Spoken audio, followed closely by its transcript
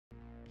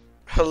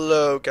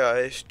Hello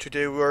guys,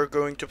 today we are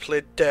going to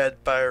play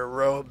Dead by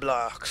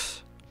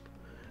Roblox.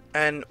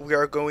 And we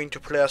are going to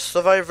play as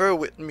Survivor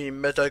with me,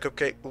 Metal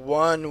Cupcake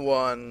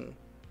 1-1.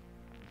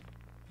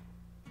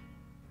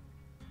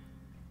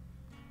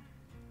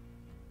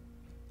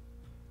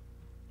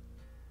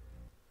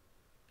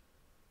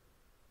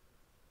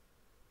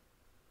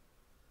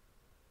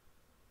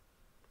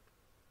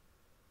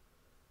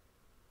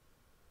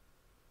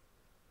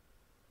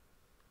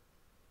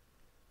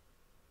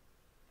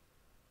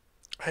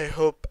 I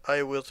hope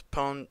I will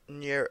spawn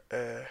near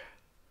a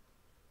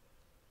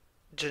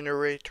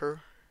generator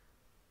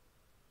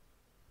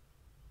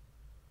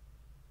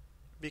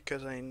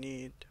because I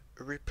need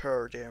to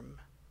repair them.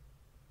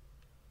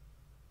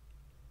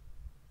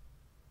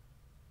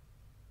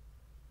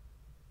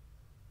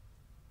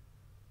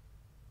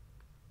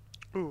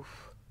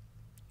 Oof.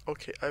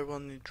 Okay, I will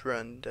need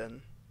run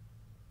then.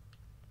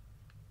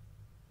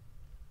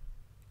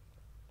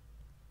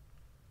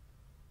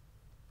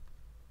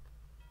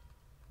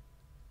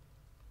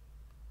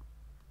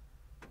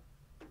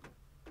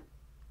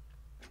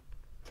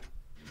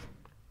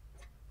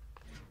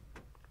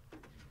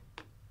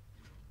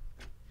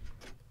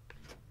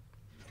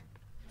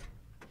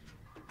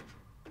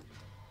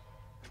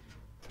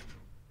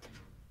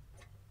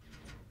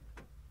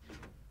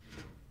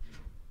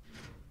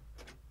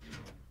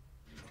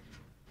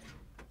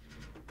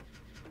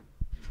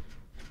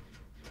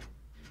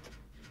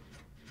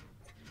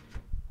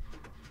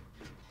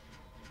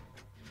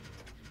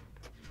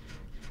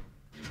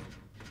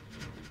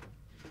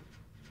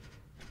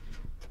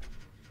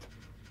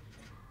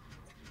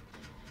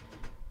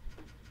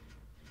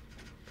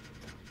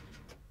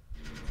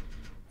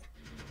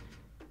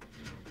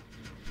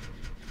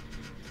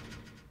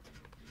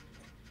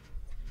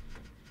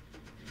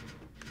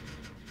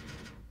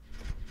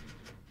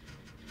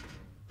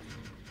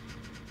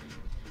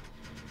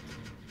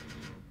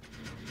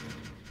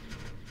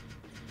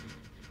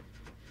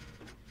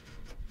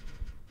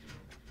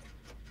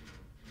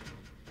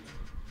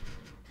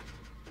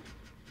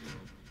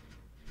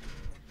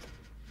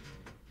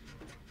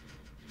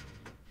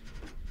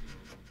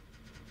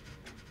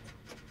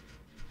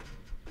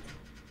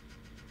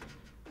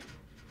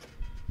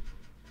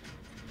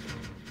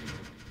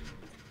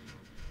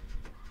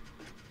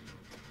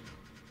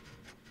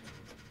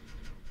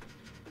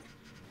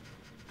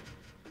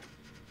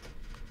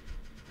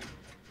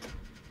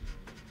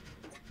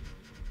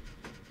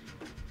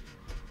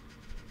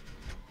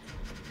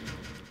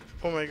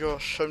 Oh my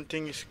gosh,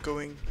 something is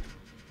going.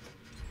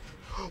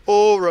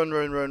 Oh, run,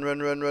 run, run, run,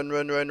 run, run,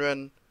 run, run,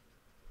 run.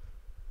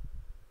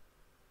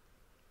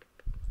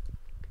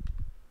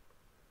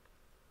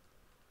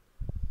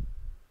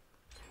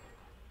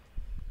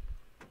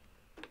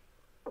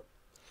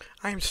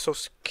 I'm so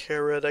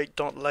scared. I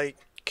don't like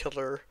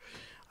killer.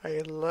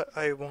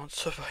 I won't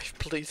survive.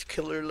 Please,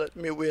 killer, let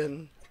me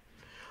win.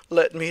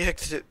 Let me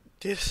exit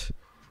this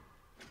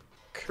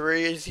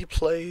crazy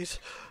place.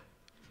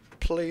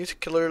 Please,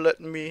 killer, let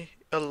me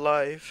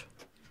alive.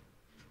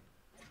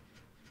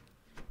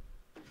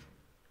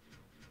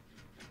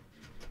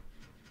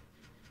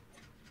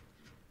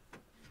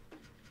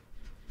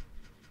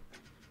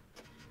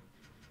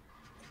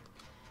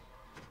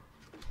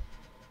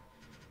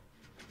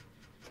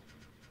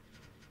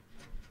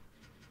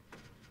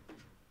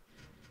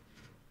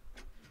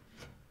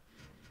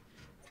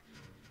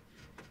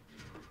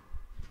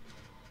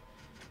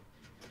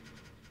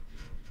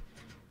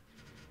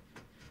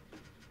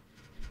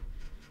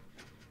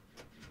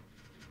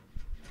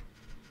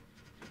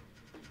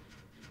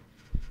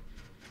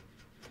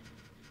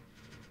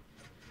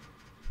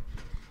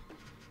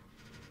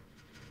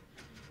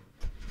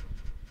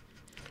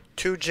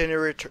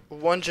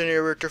 One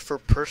generator per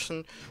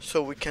person,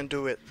 so we can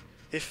do it.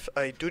 If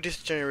I do this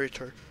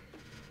generator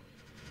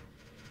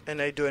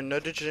and I do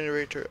another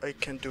generator, I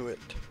can do it.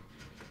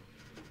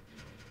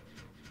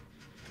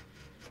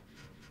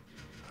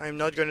 I'm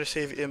not gonna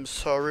save him,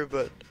 sorry,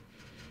 but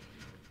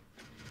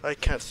I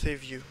can't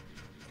save you.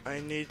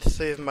 I need to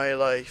save my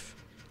life.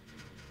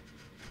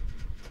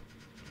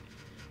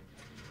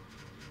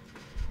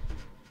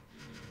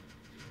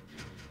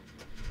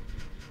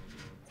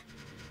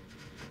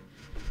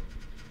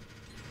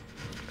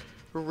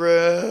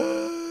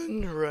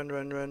 Run, run,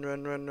 run, run,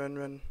 run, run, run,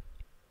 run.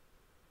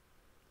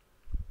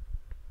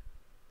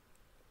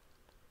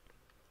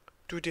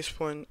 Do this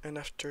one, and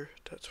after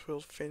that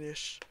we'll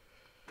finish.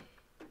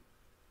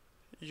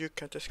 You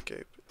can't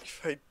escape.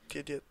 If I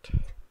did it,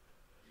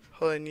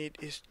 all I need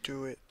is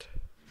do it.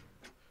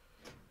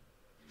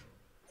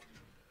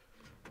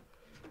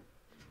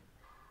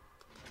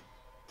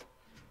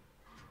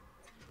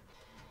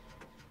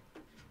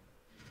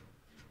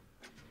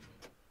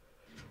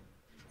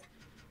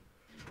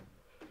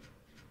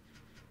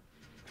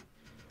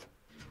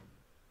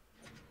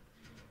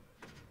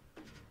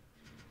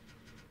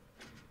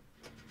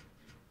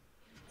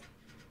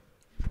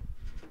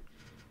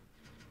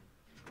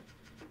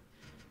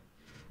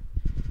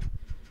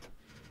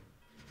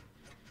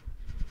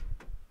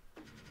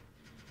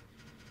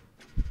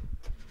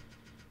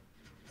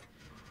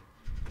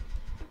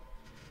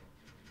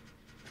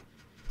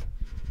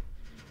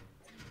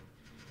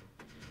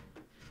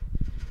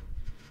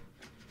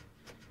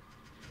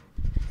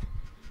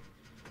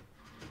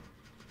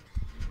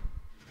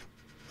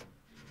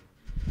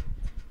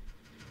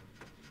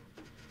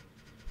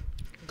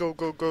 Go,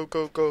 go, go,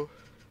 go, go.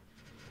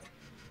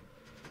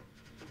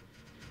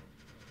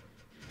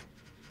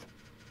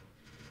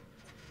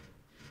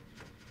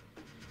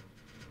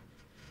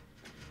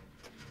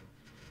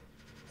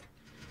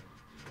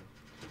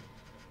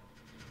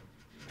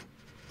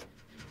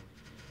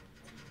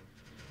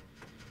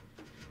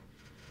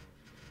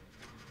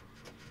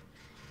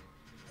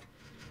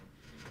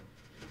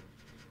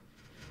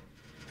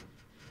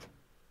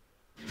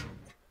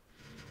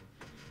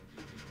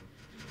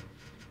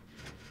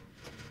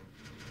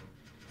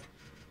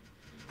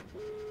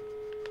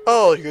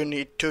 All you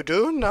need to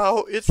do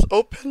now is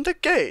open the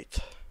gate.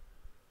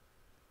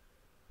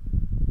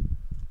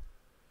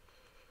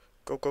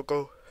 Go, go,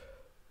 go.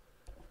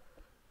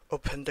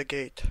 Open the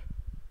gate.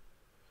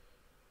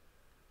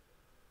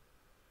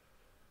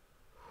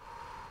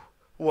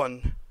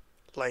 1.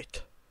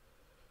 Light.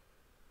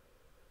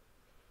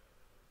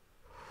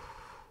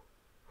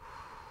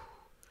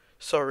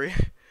 Sorry.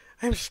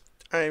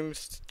 I'm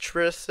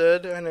stressed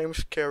and I'm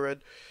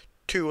scared.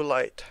 2.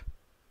 Light.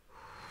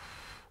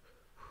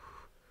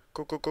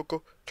 Go, go, go,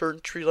 go.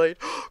 Turn 3 light.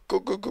 Go,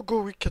 go, go,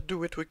 go. We can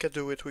do it. We can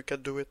do it. We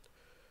can do it.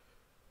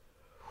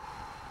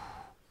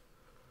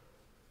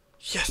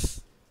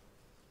 Yes.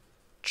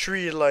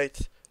 3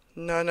 lights.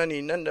 Na na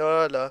ni na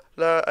na la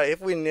la.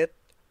 I've win it.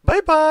 Bye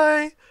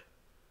bye.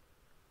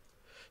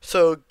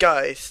 So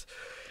guys,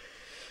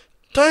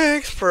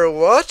 thanks for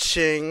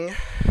watching.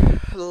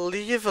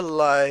 Leave a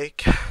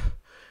like,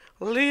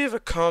 leave a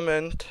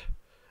comment,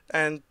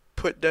 and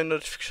put the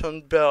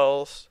notification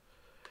bells.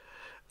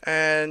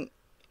 And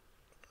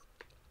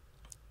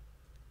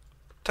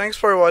thanks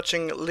for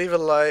watching. Leave a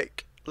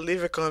like,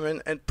 leave a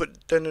comment, and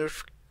put the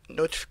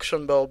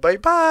notification bell. Bye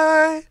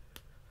bye.